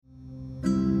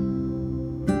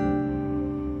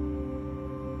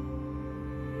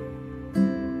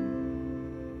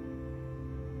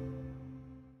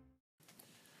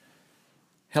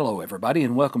Hello, everybody,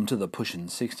 and welcome to the Pushing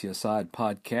 60 Aside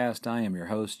podcast. I am your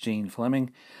host, Gene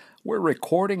Fleming. We're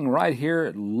recording right here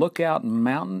at Lookout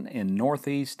Mountain in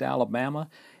northeast Alabama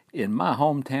in my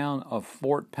hometown of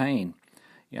Fort Payne.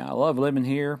 Yeah, I love living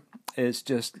here. It's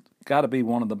just got to be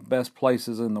one of the best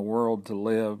places in the world to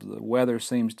live. The weather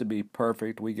seems to be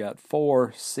perfect. We got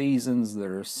 4 seasons that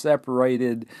are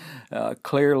separated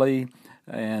clearly,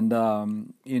 and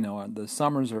the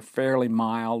summers are fairly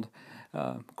mild.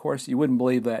 Of course, you wouldn't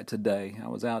believe that today. I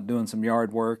was out doing some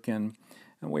yard work, and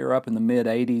we were up in the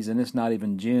mid-80s, and it's not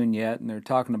even June yet, and they're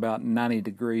talking about 90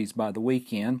 degrees by the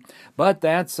weekend. But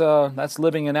that's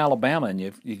living in Alabama, and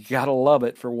you got to love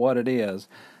it for what it is.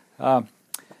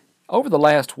 Over the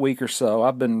last week or so,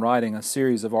 I've been writing a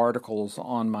series of articles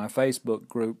on my Facebook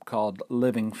group called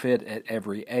Living Fit at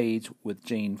Every Age with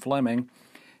Gene Fleming,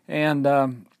 and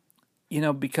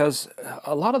because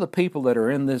a lot of the people that are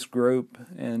in this group,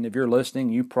 and if you're listening,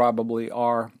 you probably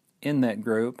are in that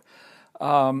group,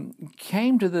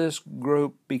 came to this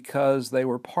group because they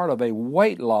were part of a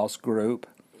weight loss group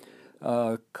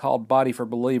called Body for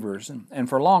Believers. And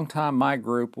for a long time, my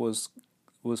group was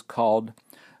called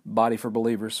Body for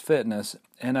Believers Fitness.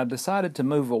 And I decided to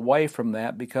move away from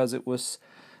that because it was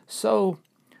so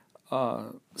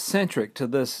centric to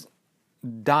this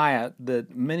diet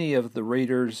that many of the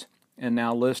readers and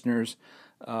now listeners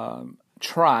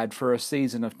tried for a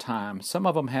season of time. Some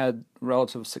of them had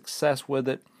relative success with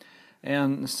it,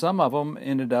 and some of them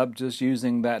ended up just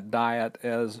using that diet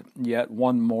as yet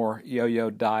one more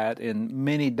yo-yo diet in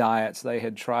many diets they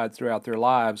had tried throughout their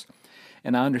lives.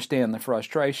 And I understand the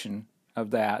frustration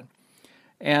of that.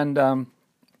 And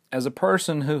as a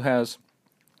person who has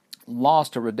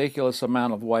lost a ridiculous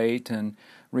amount of weight and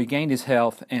regained his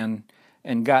health and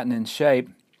gotten in shape,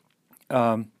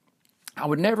 I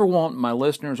would never want my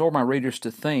listeners or my readers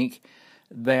to think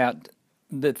that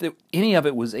any of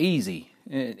it was easy.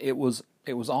 It was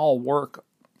all work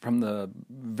from the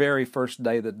very first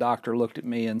day the doctor looked at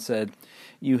me and said,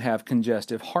 "You have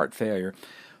congestive heart failure."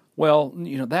 Well,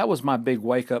 that was my big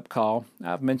wake-up call.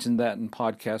 I've mentioned that in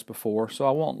podcasts before, so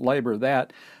I won't labor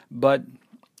that. But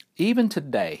even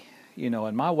today,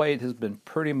 and my weight has been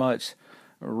pretty much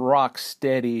rock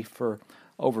steady for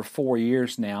over 4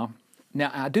 years now. Now,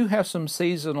 I do have some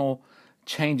seasonal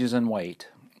changes in weight.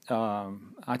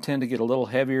 I tend to get a little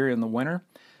heavier in the winter,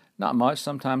 not much,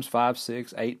 sometimes 5,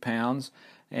 6, 8 pounds.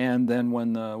 And then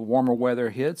when the warmer weather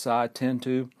hits, I tend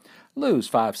to lose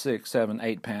 5, 6, 7,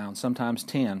 8 pounds, sometimes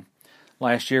 10.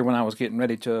 Last year when I was getting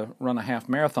ready to run a half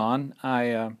marathon,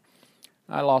 I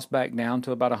lost back down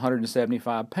to about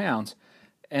 175 pounds.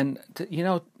 And,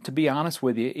 to be honest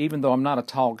with you, even though I'm not a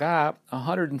tall guy,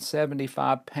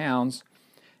 175 pounds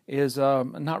is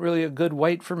not really a good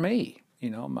weight for me.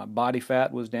 My body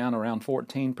fat was down around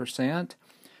 14%,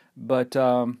 but,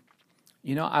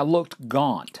 I looked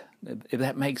gaunt, if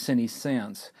that makes any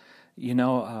sense.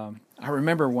 I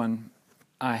remember when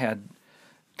I had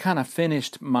kind of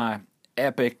finished my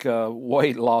epic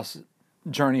weight loss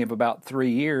journey of about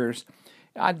 3 years,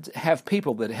 I'd have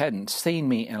people that hadn't seen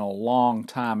me in a long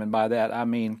time, and by that I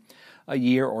mean a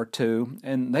year or two,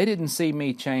 and they didn't see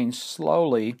me change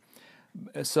slowly.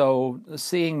 So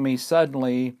seeing me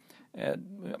suddenly at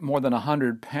more than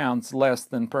 100 pounds less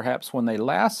than perhaps when they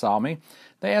last saw me,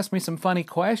 they asked me some funny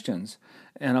questions.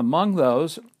 And among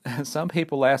those, some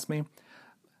people asked me,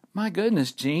 "My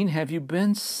goodness, Gene, have you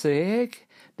been sick?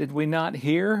 Did we not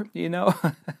hear?"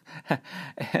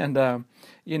 And,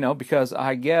 because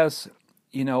I guess,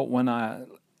 when I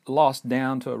lost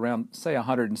down to around, say,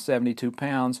 172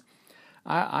 pounds,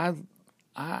 I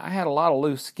had a lot of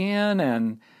loose skin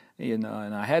and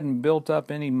I hadn't built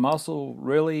up any muscle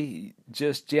really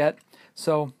just yet.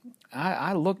 So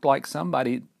I looked like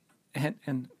somebody,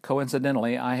 and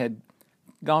coincidentally, I had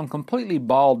gone completely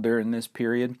bald during this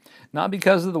period. Not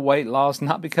because of the weight loss,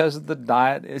 not because of the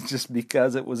diet, it's just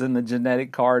because it was in the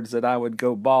genetic cards that I would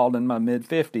go bald in my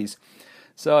mid-50s.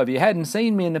 So if you hadn't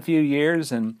seen me in a few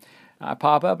years and I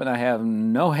pop up and I have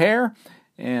no hair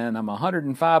and I'm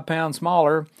 105 pounds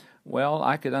smaller, well,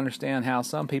 I could understand how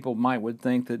some people would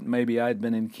think that maybe I'd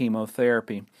been in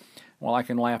chemotherapy. Well, I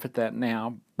can laugh at that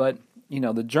now. But,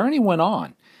 the journey went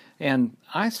on. And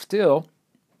I still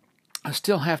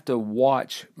have to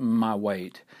watch my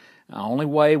weight. I only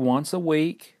weigh once a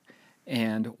week.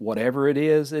 And whatever it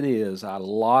is, I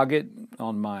log it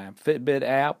on my Fitbit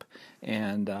app.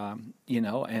 And,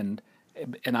 and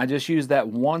I just use that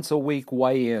once a week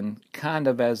weigh-in kind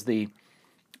of as the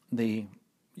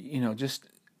just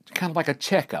kind of like a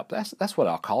checkup. That's what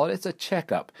I'll call it. It's a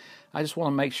checkup. I just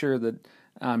want to make sure that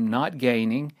I'm not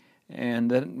gaining and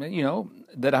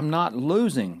that I'm not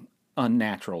losing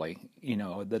unnaturally.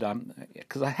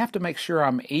 because I have to make sure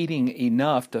I'm eating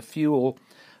enough to fuel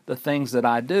the things that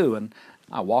I do. And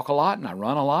I walk a lot, and I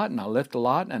run a lot, and I lift a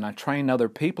lot, and I train other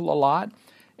people a lot.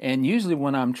 And usually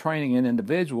when I'm training an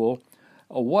individual,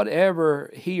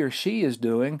 whatever he or she is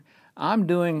doing, I'm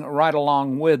doing right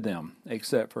along with them,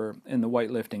 except for in the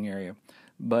weightlifting area.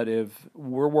 But if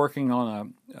we're working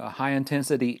on a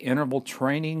high-intensity interval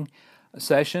training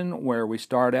session where we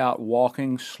start out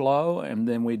walking slow and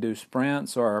then we do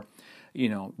sprints or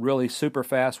really super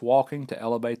fast walking to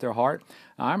elevate their heart,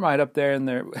 I'm right up there in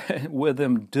there with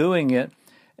them doing it.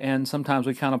 And sometimes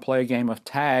we kind of play a game of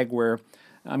tag where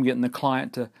I'm getting the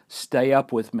client to stay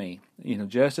up with me,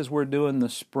 just as we're doing the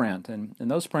sprint. And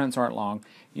those sprints aren't long,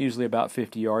 usually about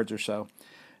 50 yards or so.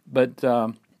 But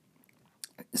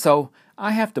so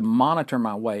I have to monitor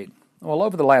my weight. Well,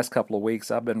 over the last couple of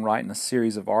weeks, I've been writing a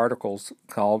series of articles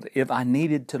called If I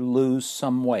Needed to Lose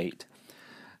Some Weight.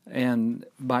 And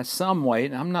by some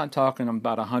weight, I'm not talking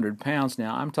about 100 pounds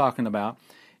now. I'm talking about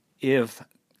if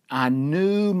I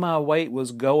knew my weight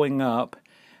was going up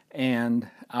and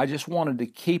I just wanted to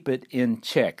keep it in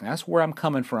check. That's where I'm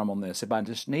coming from on this. If I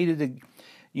just needed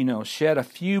to, shed a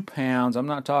few pounds, I'm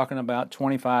not talking about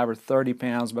 25 or 30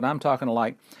 pounds, but I'm talking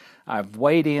like I've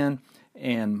weighed in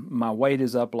and my weight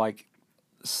is up like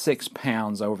 6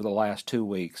 pounds over the last 2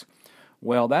 weeks.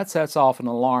 Well, that sets off an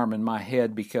alarm in my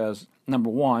head because, number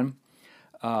one,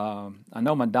 I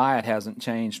know my diet hasn't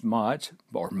changed much,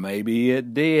 or maybe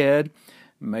it did.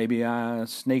 Maybe I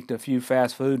sneaked a few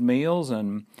fast food meals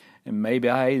and maybe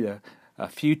I ate a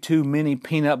few too many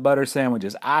peanut butter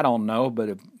sandwiches. I don't know, but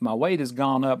if my weight has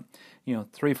gone up,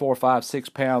 3, 4, 5, 6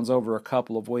 pounds over a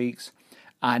couple of weeks,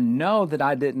 I know that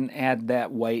I didn't add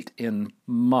that weight in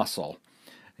muscle.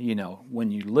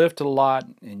 When you lift a lot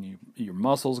and your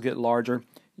muscles get larger,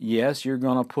 yes, you're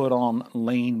going to put on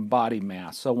lean body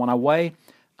mass. So when I weigh,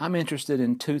 I'm interested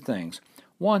in two things.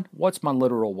 One, what's my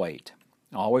literal weight?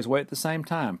 I always weigh at the same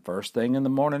time, first thing in the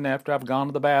morning after I've gone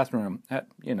to the bathroom.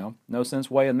 No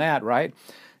sense weighing that, right?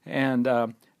 And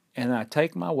I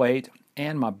take my weight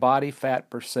and my body fat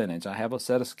percentage. I have a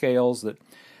set of scales that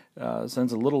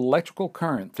sends a little electrical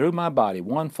current through my body,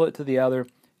 one foot to the other,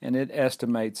 and it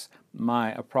estimates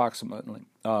my approximately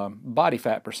body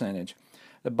fat percentage.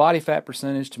 The body fat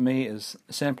percentage to me is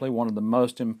simply one of the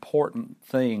most important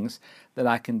things that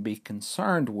I can be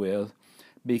concerned with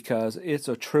because it's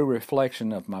a true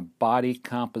reflection of my body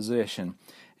composition.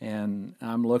 And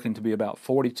I'm looking to be about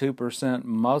 42%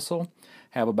 muscle,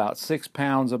 have about 6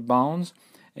 pounds of bones,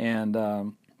 and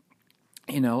about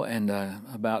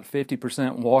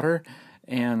 50% water,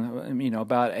 and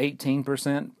about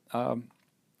 18%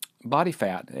 body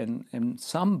fat. And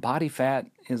some body fat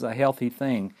is a healthy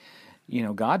thing.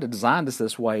 God designed us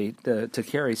this way to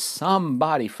carry some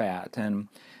body fat, and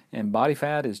body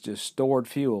fat is just stored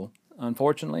fuel.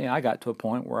 Unfortunately, I got to a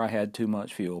point where I had too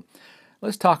much fuel.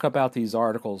 Let's talk about these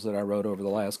articles that I wrote over the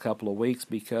last couple of weeks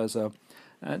because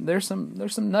there's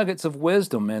some nuggets of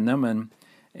wisdom in them,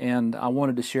 and I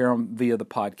wanted to share them via the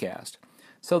podcast.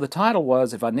 So the title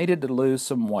was If I Needed to Lose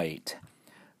Some Weight.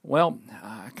 Well,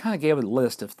 I kind of gave a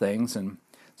list of things, and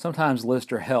sometimes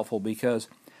lists are helpful because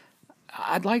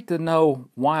I'd like to know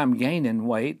why I'm gaining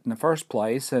weight in the first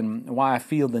place and why I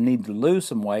feel the need to lose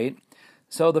some weight.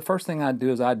 So the first thing I'd do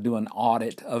is I'd do an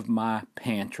audit of my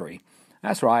pantry.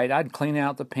 That's right, I'd clean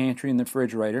out the pantry and the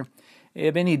refrigerator.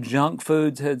 If any junk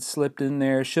foods had slipped in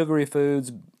there, sugary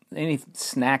foods, any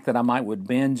snack that I would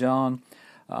binge on,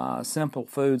 simple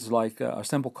foods like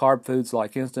simple carb foods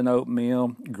like instant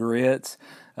oatmeal, grits,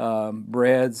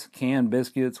 breads, canned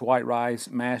biscuits, white rice,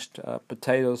 mashed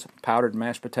potatoes, powdered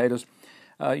mashed potatoes.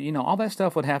 All that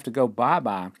stuff would have to go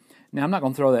bye-bye. Now, I'm not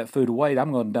going to throw that food away.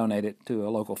 I'm going to donate it to a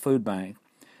local food bank.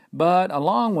 But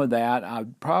along with that,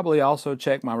 I'd probably also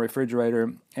check my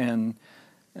refrigerator and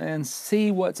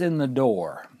see what's in the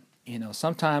door.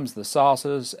 Sometimes the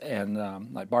sauces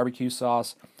and like barbecue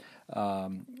sauce,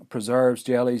 preserves,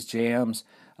 jellies, jams,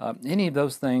 any of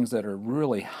those things that are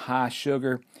really high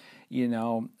sugar,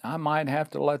 I might have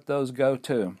to let those go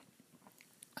too.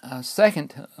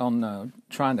 Second, on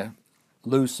trying to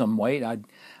lose some weight,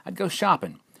 I'd go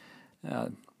shopping.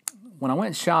 When I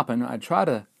went shopping, I'd try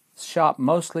to shop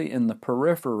mostly in the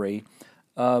periphery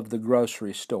of the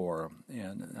grocery store.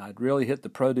 And I'd really hit the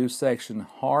produce section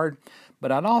hard,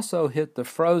 but I'd also hit the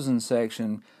frozen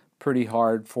section pretty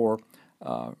hard for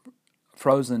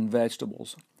frozen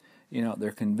vegetables.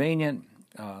 They're convenient.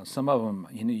 Some of them,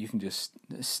 you can just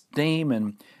steam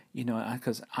and,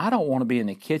 because I don't want to be in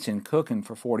the kitchen cooking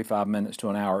for 45 minutes to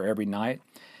an hour every night.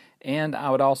 And I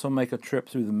would also make a trip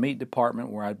through the meat department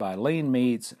where I'd buy lean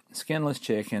meats, skinless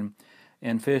chicken,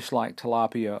 and fish like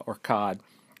tilapia or cod.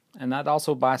 And I'd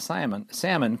also buy salmon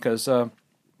because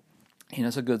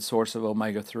it's a good source of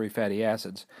omega-3 fatty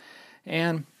acids.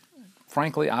 And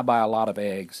frankly, I buy a lot of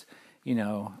eggs.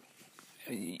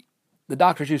 The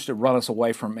doctors used to run us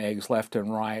away from eggs left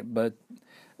and right, but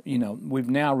we've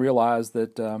now realized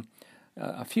that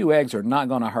a few eggs are not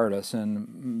going to hurt us.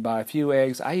 And by a few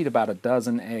eggs, I eat about a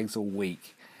dozen eggs a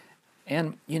week.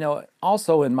 And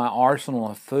also in my arsenal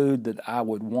of food that I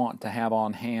would want to have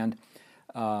on hand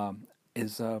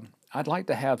is I'd like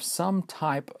to have some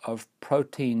type of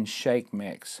protein shake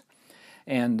mix,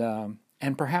 and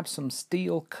perhaps some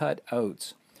steel cut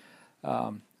oats,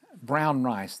 brown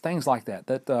rice, things like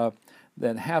that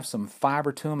have some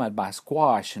fiber to them. I'd buy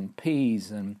squash and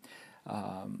peas and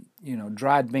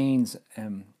dried beans,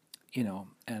 and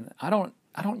I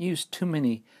don't use too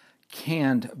many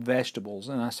canned vegetables,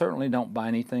 and I certainly don't buy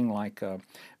anything like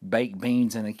baked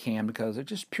beans in a can because they're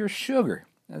just pure sugar.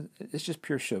 It's just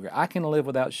pure sugar. I can live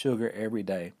without sugar every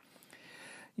day.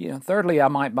 Thirdly, I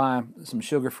might buy some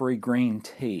sugar-free green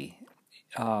tea.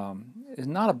 It's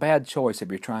not a bad choice if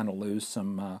you're trying to lose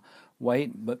some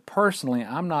weight, but personally,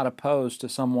 I'm not opposed to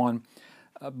someone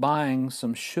buying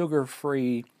some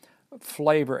sugar-free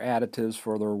flavor additives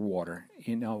for their water.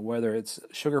 Whether it's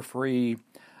sugar-free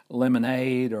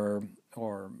lemonade or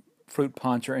fruit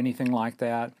punch or anything like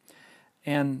that.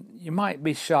 And you might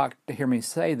be shocked to hear me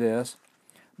say this,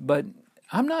 but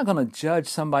I'm not going to judge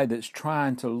somebody that's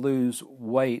trying to lose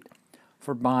weight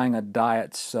for buying a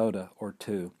diet soda or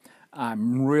two.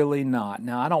 I'm really not.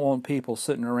 Now, I don't want people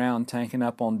sitting around tanking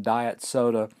up on diet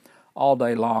soda all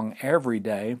day long every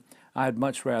day. I'd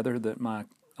much rather that my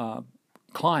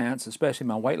clients, especially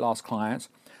my weight loss clients,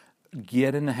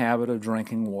 get in the habit of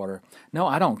drinking water. No,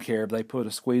 I don't care if they put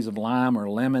a squeeze of lime or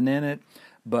lemon in it,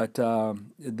 but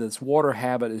this water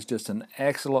habit is just an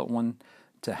excellent one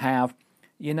to have.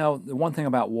 The one thing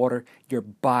about water, your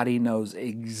body knows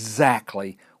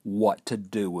exactly what to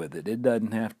do with it. It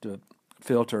doesn't have to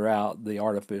filter out the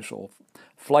artificial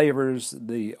flavors,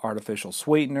 the artificial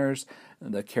sweeteners,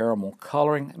 the caramel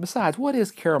coloring. Besides, what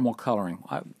is caramel coloring?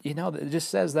 It just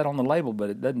says that on the label, but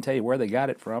it doesn't tell you where they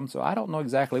got it from, so I don't know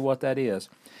exactly what that is.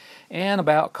 And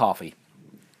about coffee.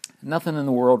 Nothing in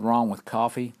the world wrong with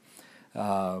coffee,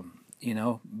 but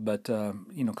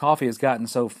coffee has gotten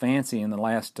so fancy in the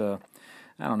last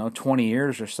 20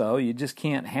 years or so. You just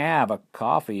can't have a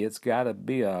coffee. It's got to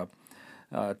be a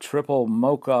triple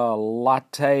mocha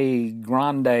latte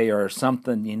grande or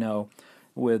something,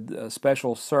 with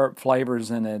special syrup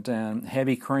flavors in it and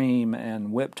heavy cream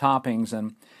and whipped toppings.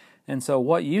 And so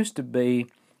what used to be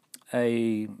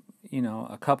a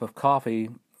cup of coffee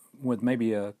with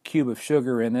maybe a cube of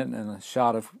sugar in it and a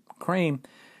shot of cream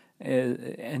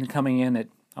and coming in at,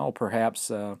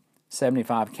 perhaps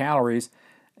 75 calories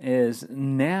is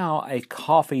now a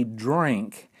coffee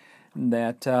drink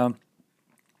that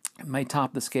may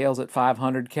top the scales at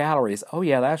 500 calories. Oh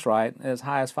yeah, that's right, as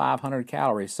high as 500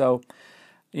 calories. So,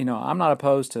 I'm not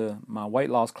opposed to my weight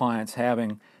loss clients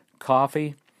having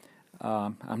coffee.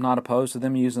 I'm not opposed to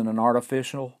them using an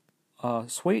artificial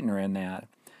sweetener in that.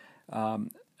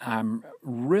 I'm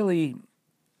really,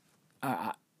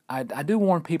 I do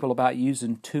warn people about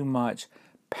using too much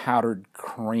powdered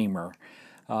creamer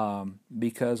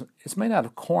because it's made out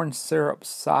of corn syrup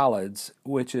solids,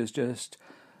 which is just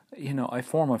a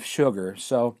form of sugar.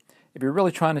 So if you're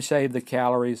really trying to save the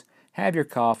calories, have your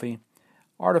coffee,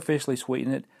 artificially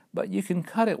sweeten it, but you can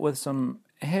cut it with some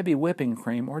heavy whipping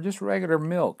cream or just regular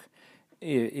milk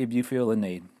if you feel the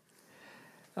need.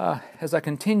 As I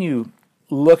continue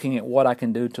looking at what I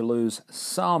can do to lose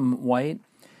some weight,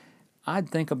 I'd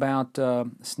think about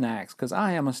snacks, because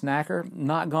I am a snacker.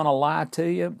 Not going to lie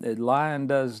to you. Lying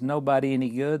does nobody any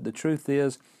good. The truth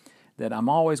is that I'm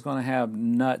always going to have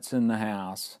nuts in the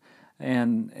house.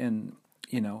 And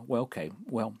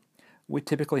we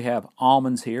typically have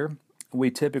almonds here. We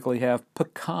typically have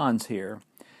pecans here.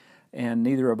 And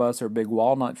neither of us are big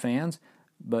walnut fans,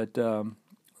 but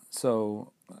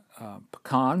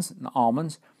pecans and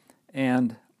almonds.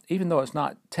 And even though it's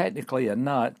not technically a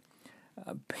nut,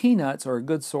 peanuts are a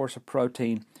good source of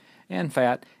protein and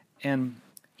fat. And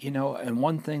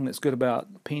one thing that's good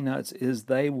about peanuts is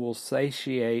they will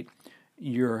satiate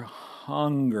your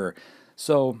hunger.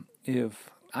 So if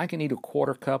I can eat a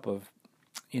quarter cup of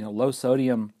low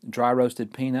sodium dry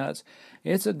roasted peanuts,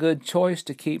 it's a good choice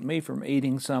to keep me from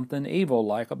eating something evil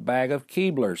like a bag of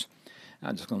Keebler's.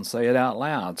 I'm just going to say it out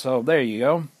loud. So there you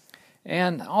go.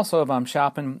 And also, if I'm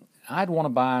shopping, I'd want to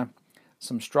buy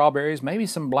some strawberries, maybe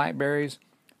some blackberries,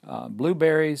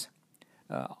 blueberries,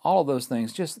 all of those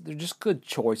things. They're just good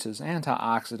choices,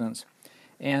 antioxidants.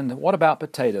 And what about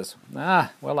potatoes?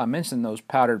 Well, I mentioned those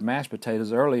powdered mashed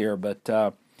potatoes earlier, but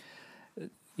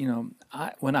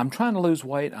when I'm trying to lose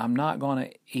weight, I'm not going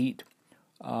to eat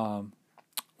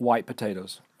white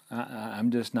potatoes. I'm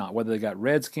just not. Whether they got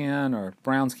red skin or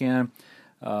brown skin,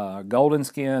 golden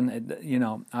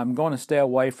skin, I'm going to stay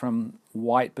away from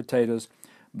white potatoes.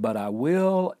 But I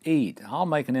will eat. I'll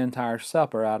make an entire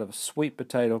supper out of sweet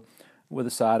potato with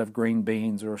a side of green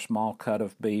beans or a small cut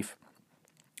of beef.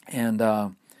 And,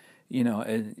 I'm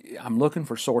looking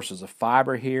for sources of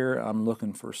fiber here. I'm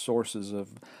looking for sources of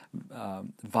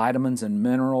vitamins and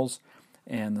minerals.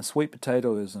 And the sweet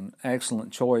potato is an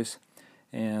excellent choice.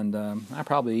 And I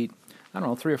probably eat,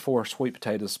 3 or 4 sweet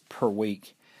potatoes per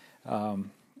week.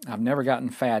 I've never gotten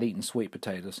fat eating sweet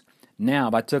potatoes. Now,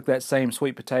 if I took that same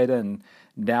sweet potato and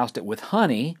doused it with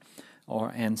honey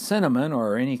and cinnamon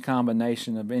or any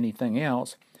combination of anything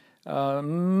else,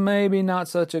 maybe not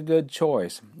such a good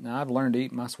choice. Now, I've learned to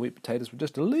eat my sweet potatoes with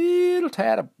just a little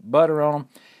tad of butter on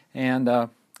them,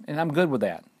 and I'm good with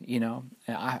that.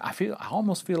 I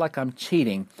almost feel like I'm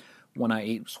cheating when I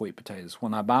eat sweet potatoes.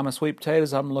 When I buy my sweet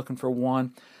potatoes, I'm looking for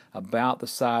one about the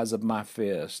size of my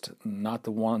fist, not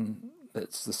the one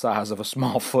that's the size of a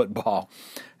small football.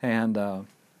 And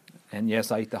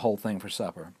yes, I eat the whole thing for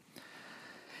supper.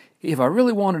 If I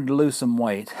really wanted to lose some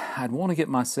weight, I'd want to get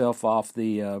myself off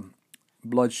the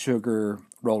blood sugar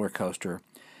roller coaster.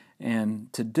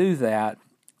 And to do that,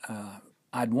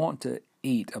 I'd want to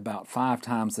eat about 5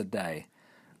 times a day.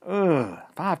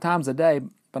 5 times a day,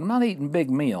 but I'm not eating big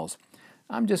meals.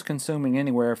 I'm just consuming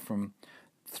anywhere from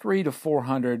 300 to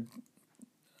 400,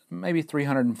 maybe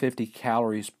 350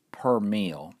 calories per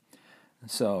meal.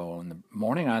 So in the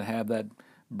morning, I'd have that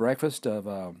breakfast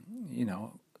of,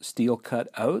 steel-cut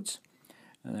oats.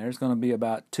 And there's going to be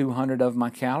about 200 of my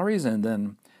calories. And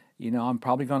then, I'm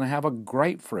probably going to have a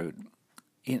grapefruit,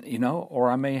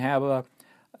 or I may have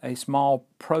a small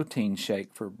protein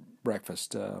shake for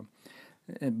breakfast.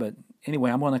 But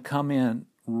anyway, I'm going to come in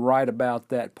right about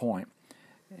that point.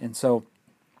 And so,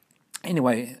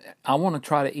 anyway, I want to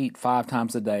try to eat 5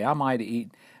 times a day. I might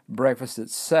eat breakfast at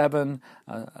 7,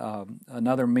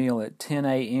 another meal at 10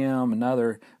 a.m.,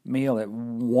 another meal at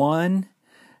 1,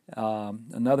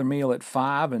 another meal at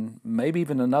 5, and maybe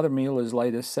even another meal as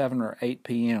late as 7 or 8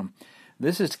 p.m.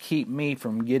 This is to keep me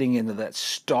from getting into that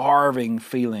starving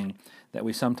feeling that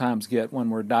we sometimes get when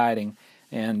we're dieting.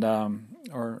 And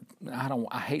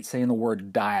I hate saying the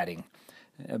word dieting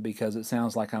because it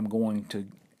sounds like I'm going to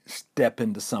step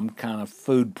into some kind of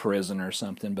food prison or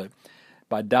something. But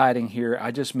by dieting here,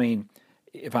 I just mean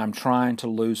if I'm trying to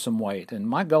lose some weight. And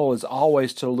my goal is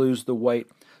always to lose the weight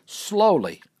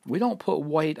slowly. We don't put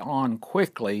weight on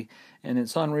quickly, and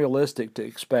it's unrealistic to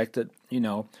expect that,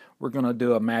 we're going to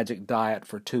do a magic diet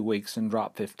for 2 weeks and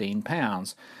drop 15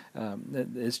 pounds.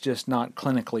 It's just not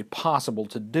clinically possible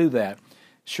to do that.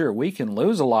 Sure, we can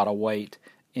lose a lot of weight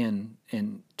in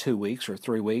 2 weeks or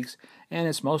 3 weeks, and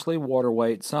it's mostly water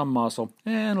weight, some muscle,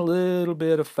 and a little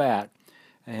bit of fat.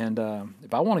 And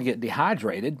if I want to get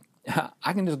dehydrated,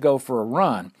 I can just go for a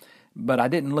run. But I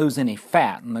didn't lose any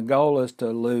fat, and the goal is to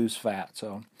lose fat.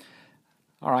 So,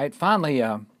 all right, finally,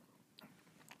 I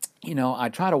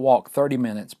try to walk 30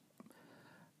 minutes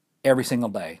every single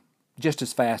day, just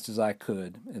as fast as I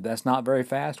could. If that's not very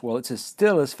fast, well, it's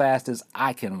still as fast as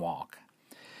I can walk.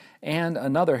 And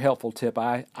another helpful tip,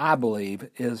 I believe,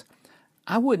 is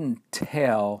I wouldn't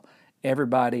tell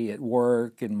everybody at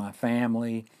work and my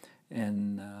family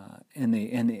and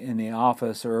in the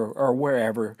office or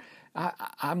wherever.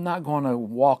 I'm not going to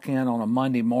walk in on a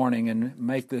Monday morning and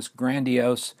make this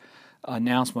grandiose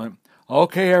announcement.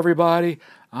 Okay, everybody,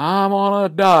 I'm on a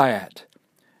diet.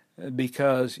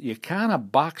 Because you kind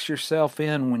of box yourself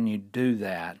in when you do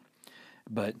that.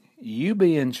 But you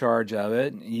be in charge of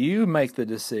it. You make the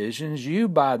decisions. You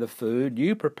buy the food.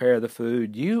 You prepare the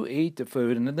food. You eat the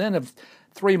food. And then if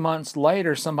 3 months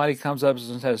later somebody comes up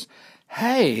and says,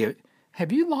 "Hey,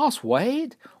 have you lost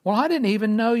weight? Well, I didn't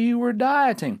even know you were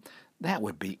dieting." That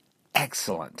would be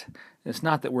excellent. It's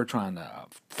not that we're trying to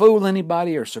fool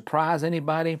anybody or surprise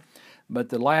anybody, but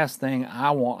the last thing I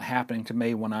want happening to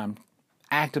me when I'm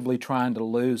actively trying to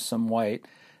lose some weight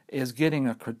is getting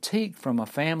a critique from a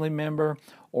family member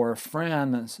or a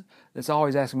friend that's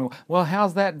always asking me, "Well,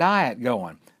 how's that diet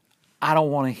going?" I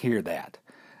don't want to hear that.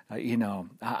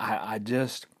 I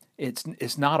just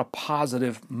it's not a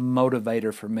positive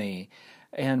motivator for me.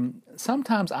 And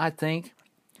sometimes I think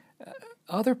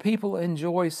other people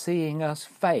enjoy seeing us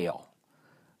fail.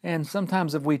 And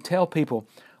sometimes if we tell people,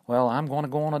 "Well, I'm going to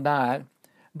go on a diet,"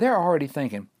 they're already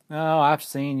thinking, "Oh, I've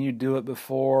seen you do it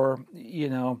before.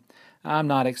 I'm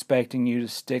not expecting you to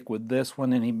stick with this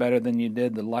one any better than you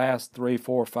did the last 3,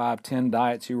 4, 5, 10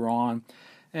 diets you were on.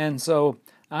 And so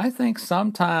I think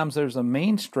sometimes there's a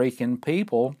mean streak in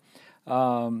people,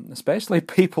 especially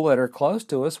people that are close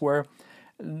to us, where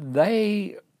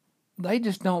they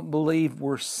just don't believe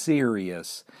we're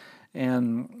serious.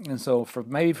 And so for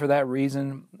that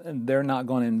reason, they're not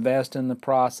going to invest in the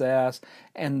process,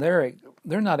 and they're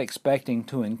not expecting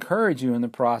to encourage you in the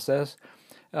process.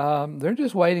 They're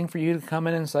just waiting for you to come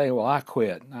in and say, "Well, I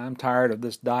quit. I'm tired of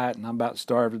this diet, and I'm about to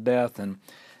starve to death,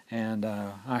 and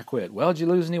I quit." "Well, did you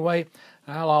lose any weight?"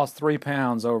 "I lost 3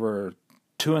 pounds over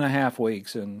 2.5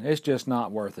 weeks, and it's just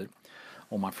not worth it."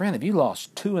 Well, my friend, if you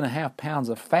lost 2.5 pounds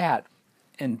of fat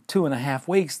in 2.5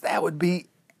 weeks, that would be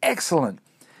excellent.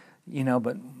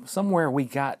 But somewhere we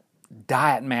got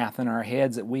diet math in our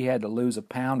heads that we had to lose a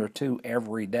pound or two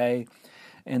every day.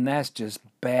 And that's just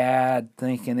bad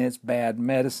thinking. It's bad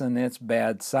medicine. It's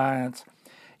bad science.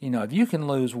 If you can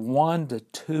lose 1 to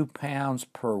 2 pounds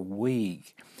per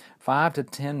week, 5 to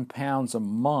 10 pounds a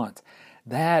month,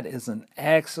 that is an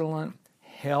excellent,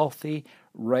 healthy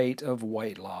rate of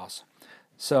weight loss.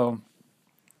 So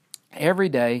every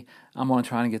day, I'm going to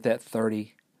try and get that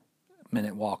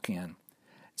 30-minute walk in.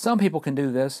 Some people can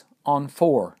do this on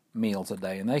 4 meals a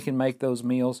day, and they can make those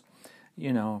meals,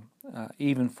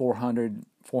 even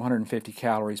 450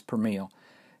 calories per meal.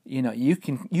 You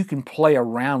can play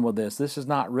around with this. This is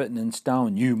not written in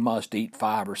stone. You must eat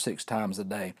 5 or 6 times a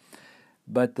day.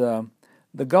 But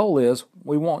the goal is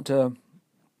we want to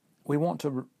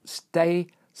stay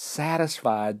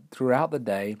satisfied throughout the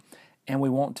day, and we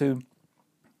want to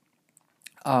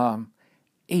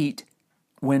eat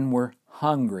when we're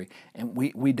hungry. And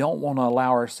we don't want to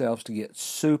allow ourselves to get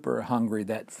super hungry,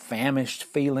 that famished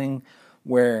feeling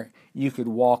where you could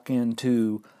walk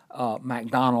into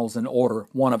McDonald's and order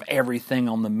one of everything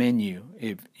on the menu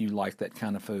if you like that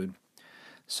kind of food.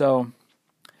 So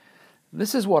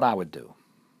this is what I would do.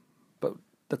 But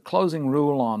the closing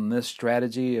rule on this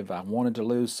strategy, if I wanted to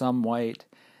lose some weight,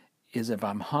 is if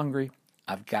I'm hungry,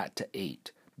 I've got to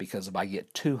eat. Because if I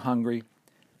get too hungry,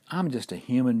 I'm just a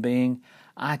human being.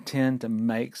 I tend to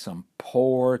make some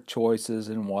poor choices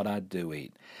in what I do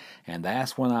eat. And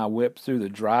that's when I whip through the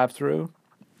drive-thru,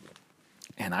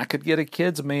 and I could get a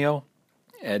kid's meal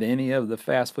at any of the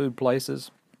fast food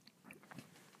places,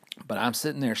 but I'm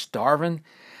sitting there starving,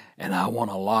 and I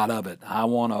want a lot of it. I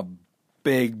want a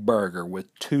big burger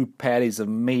with 2 patties of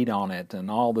meat on it and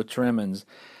all the trimmings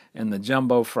and the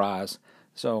jumbo fries.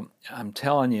 So I'm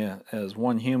telling you, as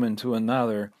one human to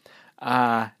another,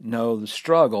 I know the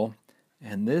struggle,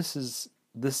 and this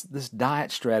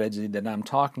diet strategy that I'm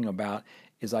talking about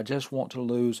is I just want to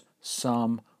lose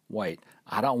some weight.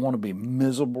 I don't want to be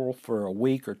miserable for a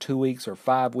week or 2 weeks or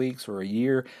 5 weeks or a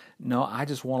year. No, I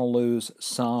just want to lose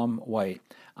some weight.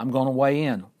 I'm going to weigh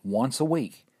in once a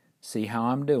week, see how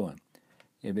I'm doing.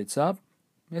 If it's up,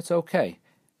 it's okay.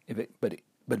 But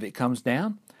if it comes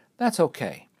down, that's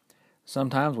okay.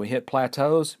 Sometimes we hit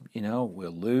plateaus.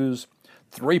 We'll lose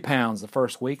 3 pounds the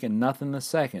first week and nothing the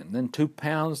second, and then 2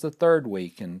 pounds the third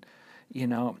week, and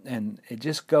it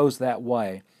just goes that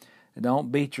way.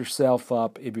 Don't beat yourself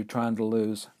up if you're trying to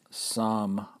lose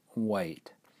some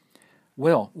weight.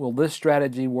 Will this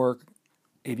strategy work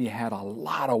if you had a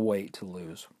lot of weight to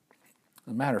lose?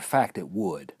 As a matter of fact, it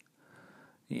would.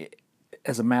 The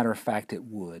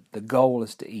goal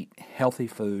is to eat healthy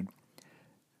food,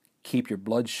 keep your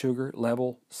blood sugar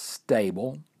level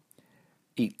stable,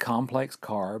 eat complex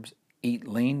carbs, eat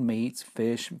lean meats,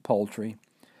 fish, and poultry,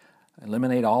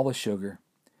 eliminate all the sugar,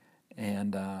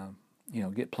 and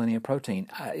get plenty of protein.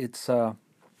 I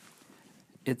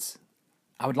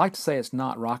would like to say it's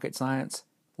not rocket science.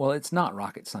 Well, it's not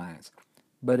rocket science,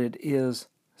 but it is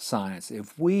science.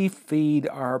 If we feed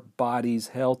our bodies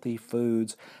healthy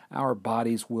foods, our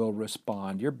bodies will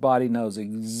respond. Your body knows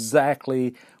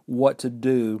exactly what to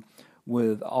do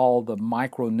with all the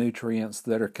micronutrients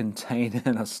that are contained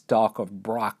in a stalk of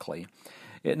broccoli.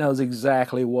 It knows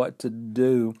exactly what to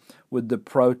do with the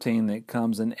protein that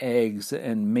comes in eggs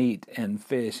and meat and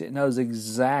fish. It knows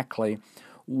exactly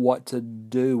what to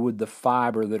do with the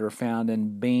fiber that are found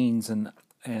in beans and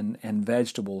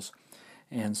vegetables.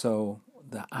 And so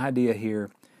the idea here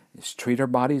is treat our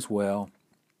bodies well,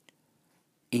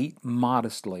 eat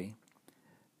modestly,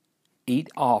 eat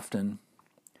often,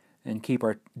 and keep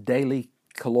our daily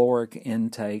caloric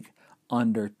intake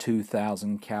under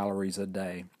 2,000 calories a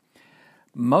day.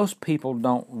 Most people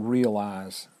don't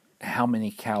realize how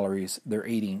many calories they're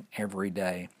eating every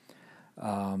day.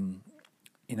 I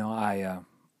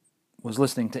was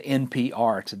listening to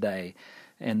NPR today,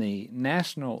 and the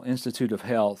National Institute of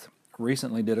Health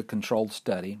recently did a controlled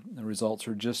study. The results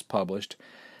are just published.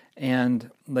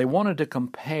 And they wanted to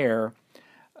compare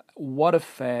what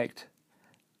effect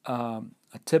a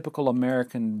typical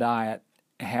American diet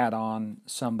had on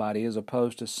somebody as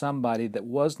opposed to somebody that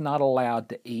was not allowed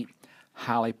to eat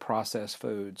highly processed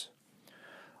foods.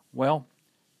 Well,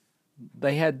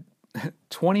 they had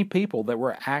 20 people that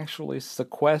were actually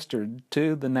sequestered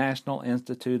to the National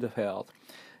Institute of Health.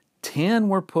 10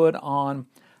 were put on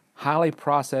highly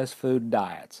processed food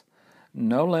diets.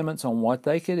 No limits on what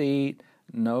they could eat,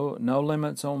 no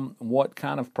limits on what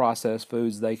kind of processed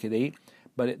foods they could eat,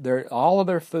 but all of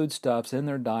their foodstuffs in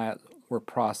their diet were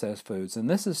processed foods. And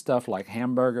this is stuff like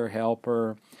Hamburger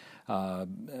Helper,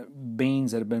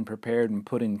 beans that have been prepared and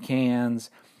put in cans,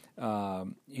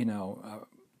 corn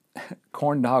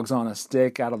dogs on a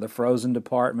stick out of the frozen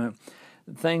department,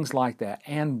 things like that,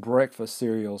 and breakfast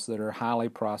cereals that are highly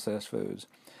processed foods.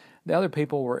 The other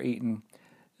people were eating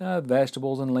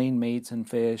vegetables and lean meats and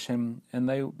fish, and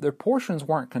their portions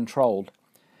weren't controlled.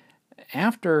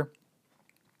 After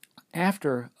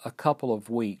a couple of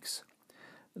weeks,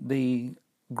 the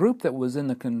group that was in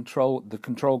the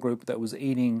control group that was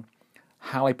eating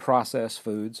highly processed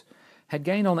foods had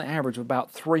gained on the average of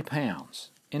about 3 pounds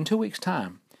in 2 weeks'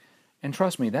 time. And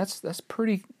trust me, that's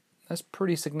pretty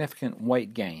significant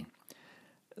weight gain.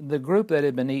 The group that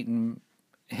had been eating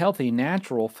healthy,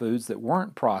 natural foods that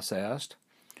weren't processed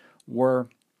were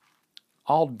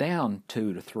all down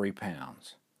 2 to 3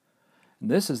 pounds.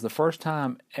 This is the first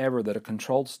time ever that a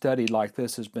controlled study like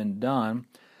this has been done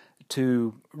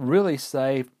to really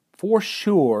say for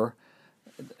sure,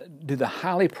 do the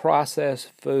highly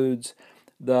processed foods,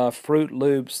 the Fruit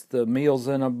Loops, the meals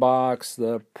in a box,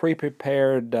 the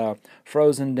pre-prepared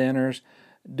frozen dinners,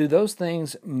 do those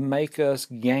things make us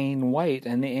gain weight?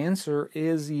 And the answer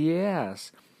is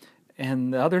yes.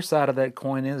 And the other side of that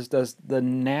coin is, does the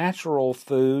natural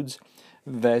foods,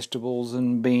 vegetables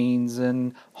and beans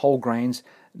and whole grains,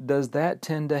 does that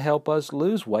tend to help us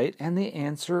lose weight? And the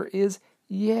answer is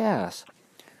yes.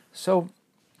 So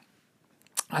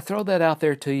I throw that out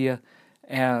there to you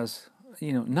as,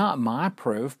 not my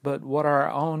proof, but what our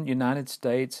own United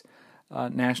States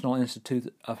National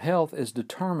Institute of Health is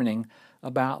determining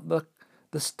about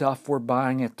the stuff we're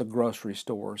buying at the grocery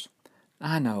stores.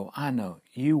 I know,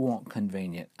 you want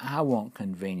convenient, I want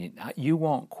convenient, you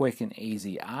want quick and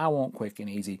easy, I want quick and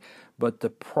easy, but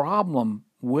the problem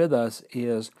with us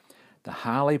is the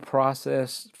highly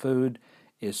processed food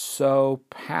is so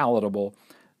palatable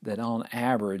that on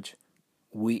average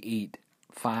we eat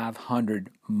 500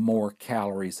 more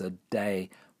calories a day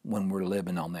when we're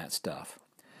living on that stuff.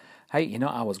 Hey,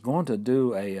 I was going to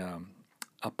do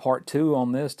a part 2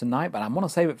 on this tonight, but I'm going to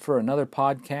save it for another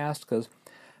podcast because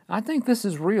I think this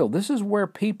is real. This is where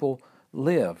people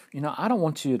live. I don't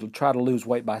want you to try to lose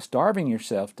weight by starving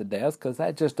yourself to death because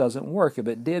that just doesn't work. If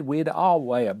it did, we'd all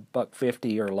weigh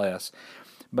 $150 or less.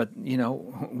 But,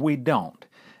 we don't.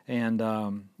 And,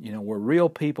 we're real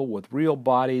people with real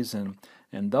bodies. And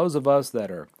those of us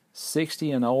that are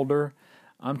 60 and older,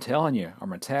 I'm telling you, our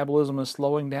metabolism is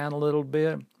slowing down a little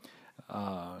bit.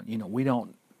 We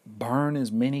don't burn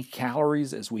as many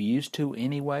calories as we used to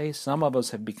anyway. Some of us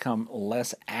have become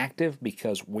less active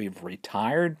because we've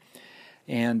retired.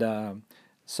 And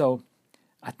so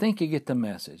I think you get the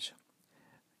message.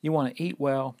 You want to eat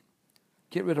well,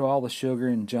 get rid of all the sugar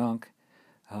and junk.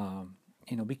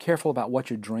 Be careful about what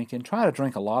you're drinking. Try to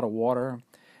drink a lot of water.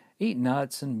 Eat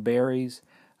nuts and berries.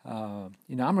 I'm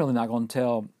really not going to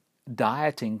tell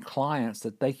dieting clients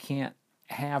that they can't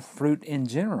have fruit in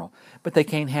general, but they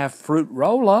can't have fruit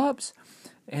roll-ups,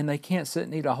 and they can't sit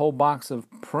and eat a whole box of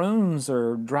prunes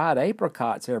or dried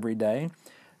apricots every day.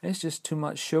 It's just too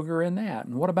much sugar in that.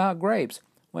 And what about grapes?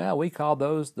 Well, we call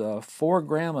those the 4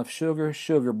 gram of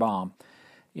sugar bomb.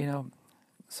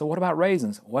 So what about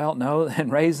raisins? Well, no,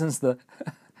 and raisins, the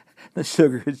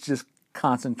sugar is just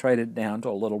concentrated down to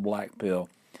a little black pill.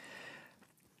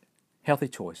 Healthy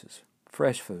choices,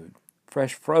 fresh food,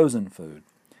 fresh frozen food,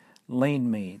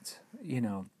 lean meats.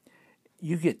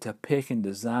 You get to pick and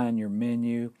design your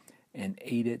menu and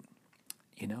eat it.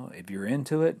 If you're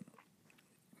into it,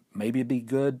 maybe it'd be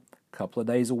good a couple of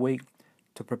days a week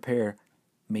to prepare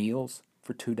meals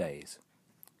for 2 days.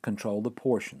 Control the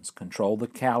portions, control the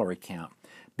calorie count.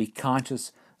 Be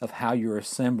conscious of how you're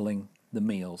assembling the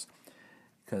meals.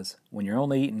 Because when you're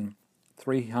only eating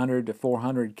 300 to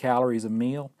 400 calories a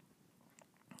meal,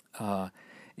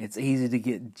 it's easy to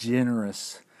get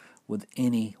generous with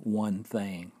any one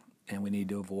thing, and we need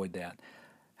to avoid that.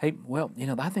 Hey, well,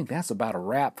 I think that's about a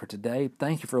wrap for today.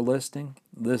 Thank you for listening.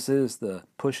 This is the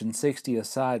Pushing 60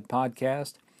 Aside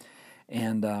podcast,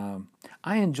 And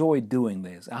I enjoy doing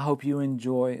this. I hope you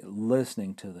enjoy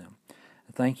listening to them.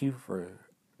 Thank you for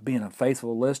being a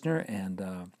faithful listener, and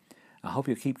I hope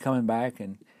you'll keep coming back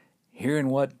and hearing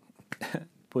what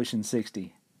Pushing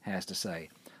 60 has to say.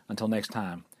 Until next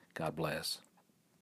time, God bless.